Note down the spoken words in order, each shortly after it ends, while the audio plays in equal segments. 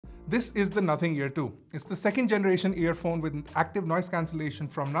This is the Nothing Ear 2. It's the second generation earphone with active noise cancellation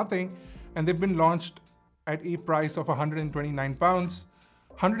from Nothing, and they've been launched at a price of £129,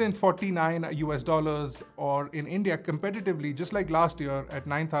 149 US dollars, or in India competitively, just like last year, at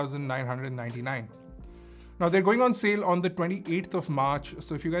 9,999. Now they're going on sale on the 28th of March,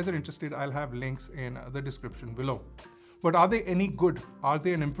 so if you guys are interested, I'll have links in the description below. But are they any good? Are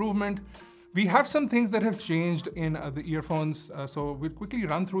they an improvement? We have some things that have changed in the earphones, so we'll quickly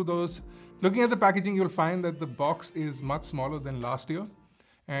run through those. Looking at the packaging, you'll find that the box is much smaller than last year,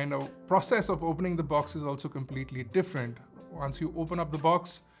 and the process of opening the box is also completely different. Once you open up the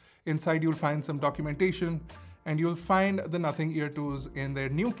box, inside you'll find some documentation, and you'll find the Nothing Ear 2s in their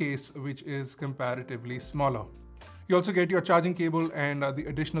new case, which is comparatively smaller. You also get your charging cable and the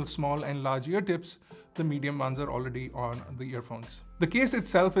additional small and large ear tips. The medium ones are already on the earphones. The case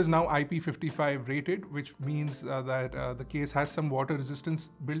itself is now IP55 rated, which means that the case has some water resistance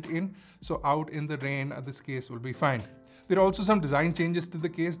built in. So out in the rain, this case will be fine. There are also some design changes to the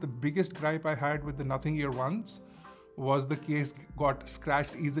case. The biggest gripe I had with the Nothing Ear ones was the case got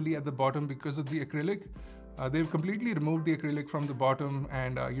scratched easily at the bottom because of the acrylic. They've completely removed the acrylic from the bottom,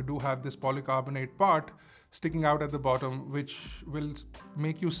 and you do have this polycarbonate part sticking out at the bottom, which will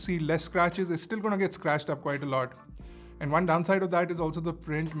make you see less scratches. It's still going to get scratched up quite a lot. And one downside of that is also the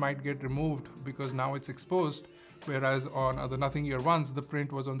print might get removed because now it's exposed, whereas on the Nothing Ear ones, the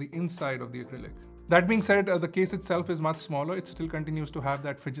print was on the inside of the acrylic. That being said, the case itself is much smaller. It still continues to have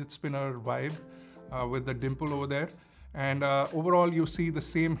that fidget spinner vibe with the dimple over there. And overall, you see the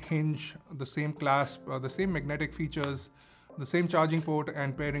same hinge, the same clasp, the same magnetic features, the same charging port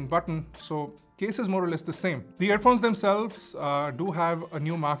and pairing button. So case is more or less the same. The earphones themselves do have a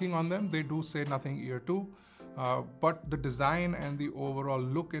new marking on them. They do say Nothing Ear 2, but the design and the overall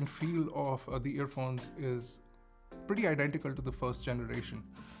look and feel of the earphones is pretty identical to the first generation.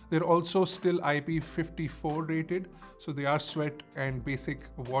 They're also still IP54 rated, so they are sweat and basic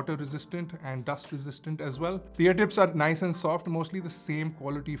water resistant and dust resistant as well. The ear tips are nice and soft, mostly the same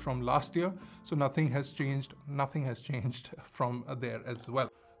quality from last year, so nothing has changed from there as well.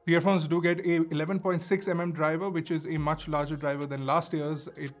 The earphones do get a 11.6mm driver, which is a much larger driver than last year's.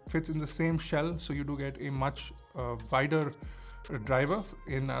 It fits in the same shell, so you do get a much wider driver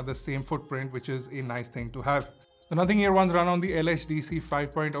in the same footprint, which is a nice thing to have. The Nothing Ear ones run on the LHDC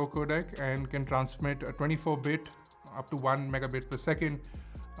 5.0 codec and can transmit a 24-bit up to 1 megabit per second.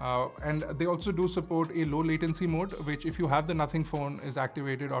 And they also do support a low latency mode, which if you have the Nothing phone is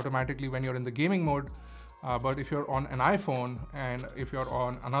activated automatically when you're in the gaming mode. But if you're on an iPhone and if you're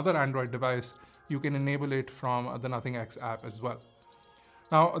on another Android device, you can enable it from the Nothing X app as well.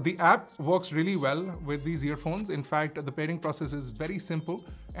 Now, the app works really well with these earphones. In fact, the pairing process is very simple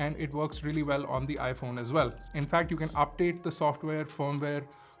and it works really well on the iPhone as well. In fact, you can update the software, firmware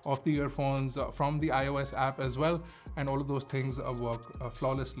of the earphones from the iOS app as well, and all of those things work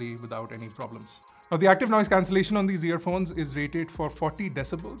flawlessly without any problems. Now, the active noise cancellation on these earphones is rated for 40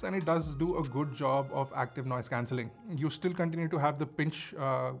 decibels, and it does do a good job of active noise cancelling. You still continue to have the pinch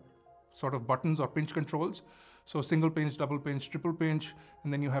sort of buttons or pinch controls. So single pinch, double pinch, triple pinch,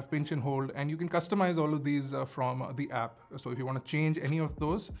 and then you have pinch and hold, and you can customize all of these from the app. So if you want to change any of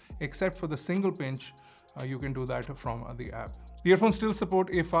those, except for the single pinch, you can do that from the app. The earphones still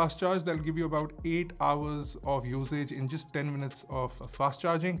support a fast charge that will give you about 8 hours of usage in just 10 minutes of fast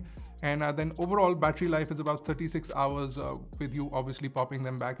charging. And then overall battery life is about 36 hours with you obviously popping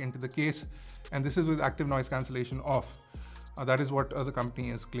them back into the case. And this is with active noise cancellation off. That is what the company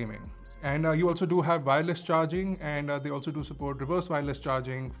is claiming. And you also do have wireless charging, and they also do support reverse wireless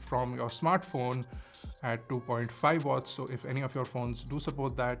charging from your smartphone at 2.5 watts. So if any of your phones do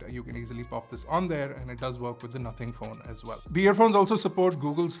support that, you can easily pop this on there, and it does work with the Nothing phone as well. The earphones also support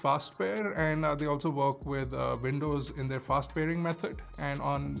Google's fast pair, and they also work with Windows in their fast pairing method. And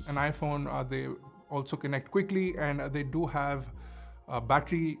on an iPhone, they also connect quickly, and they do have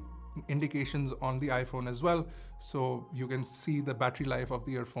battery indications on the iPhone as well. So you can see the battery life of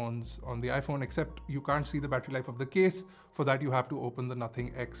the earphones on the iPhone, except you can't see the battery life of the case. For that, you have to open the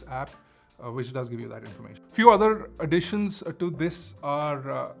Nothing X app, which does give you that information. Few other additions to this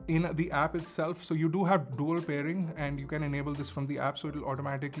are in the app itself. So you do have dual pairing, and you can enable this from the app, so it will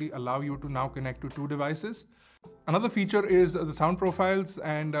automatically allow you to now connect to 2 devices. Another feature is the sound profiles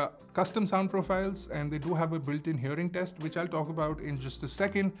and custom sound profiles, and they do have a built-in hearing test, which I'll talk about in just a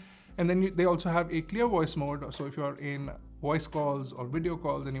second. And then they also have a clear voice mode. So if you're in voice calls or video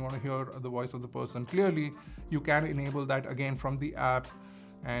calls and you want to hear the voice of the person clearly, you can enable that again from the app,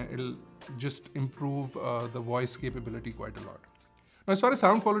 and it'll just improve the voice capability quite a lot. Now, as far as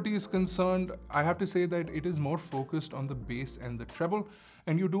sound quality is concerned, I have to say that it is more focused on the bass and the treble,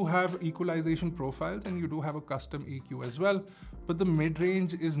 and you do have equalization profiles and you do have a custom EQ as well, but the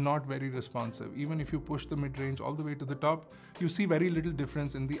mid-range is not very responsive. Even if you push the mid-range all the way to the top, you see very little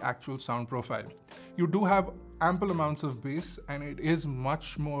difference in the actual sound profile. You do have ample amounts of bass and it is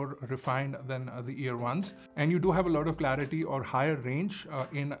much more refined than the ear ones, and you do have a lot of clarity or higher range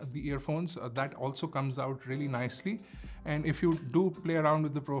in the earphones. That also comes out really nicely. And if you do play around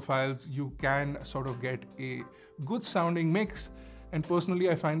with the profiles, you can sort of get a good sounding mix. And personally,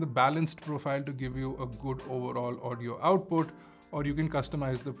 I find the balanced profile to give you a good overall audio output, or you can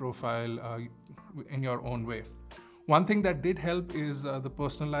customize the profile in your own way. One thing that did help is the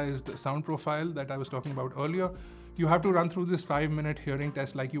personalized sound profile that I was talking about earlier. You have to run through this 5-minute hearing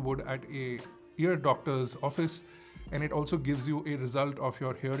test like you would at a ear doctor's office, and it also gives you a result of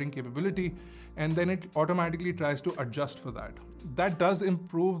your hearing capability, and then it automatically tries to adjust for that. That does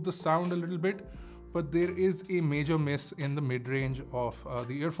improve the sound a little bit, but there is a major miss in the mid-range of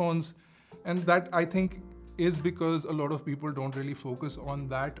the earphones, and that I think is because a lot of people don't really focus on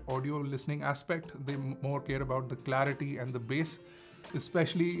that audio listening aspect. They more care about the clarity and the bass,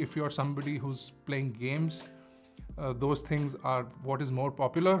 especially if you're somebody who's playing games. Those things are what is more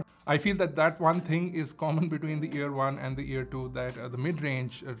popular. I feel that one thing is common between the ear 1 and the ear 2, that the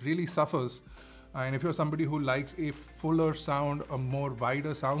mid-range really suffers. And if you're somebody who likes a fuller sound, a more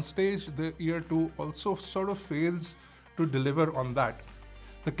wider sound stage, the ear 2 also sort of fails to deliver on that.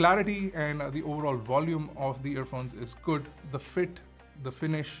 The clarity and the overall volume of the earphones is good. The fit, the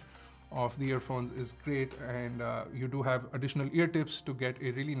finish of the earphones is great, and you do have additional ear tips to get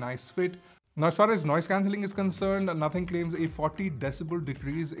a really nice fit. Now, as far as noise cancelling is concerned, nothing claims a 40 decibel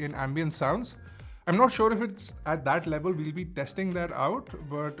decrease in ambient sounds. I'm not sure if it's at that level. We'll be testing that out,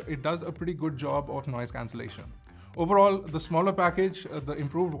 but it does a pretty good job of noise cancellation. Overall, the smaller package, the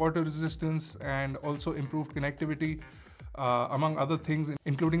improved water resistance, and also improved connectivity, among other things,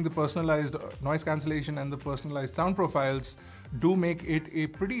 including the personalized noise cancellation and the personalized sound profiles, do make it a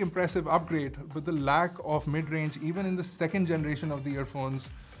pretty impressive upgrade, but the lack of mid-range, even in the second generation of the earphones,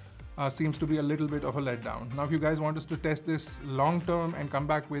 seems to be a little bit of a letdown. Now, if you guys want us to test this long term and come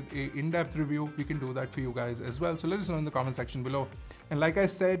back with a in-depth review, we can do that for you guys as well. So let us know in the comment section below. And like I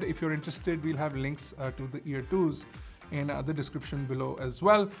said, if you're interested, we'll have links to the ear 2s in the description below as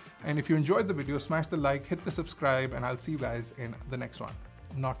well. And if you enjoyed the video, smash the like, hit the subscribe, and I'll see you guys in the next one.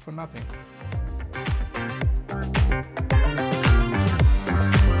 Not for nothing.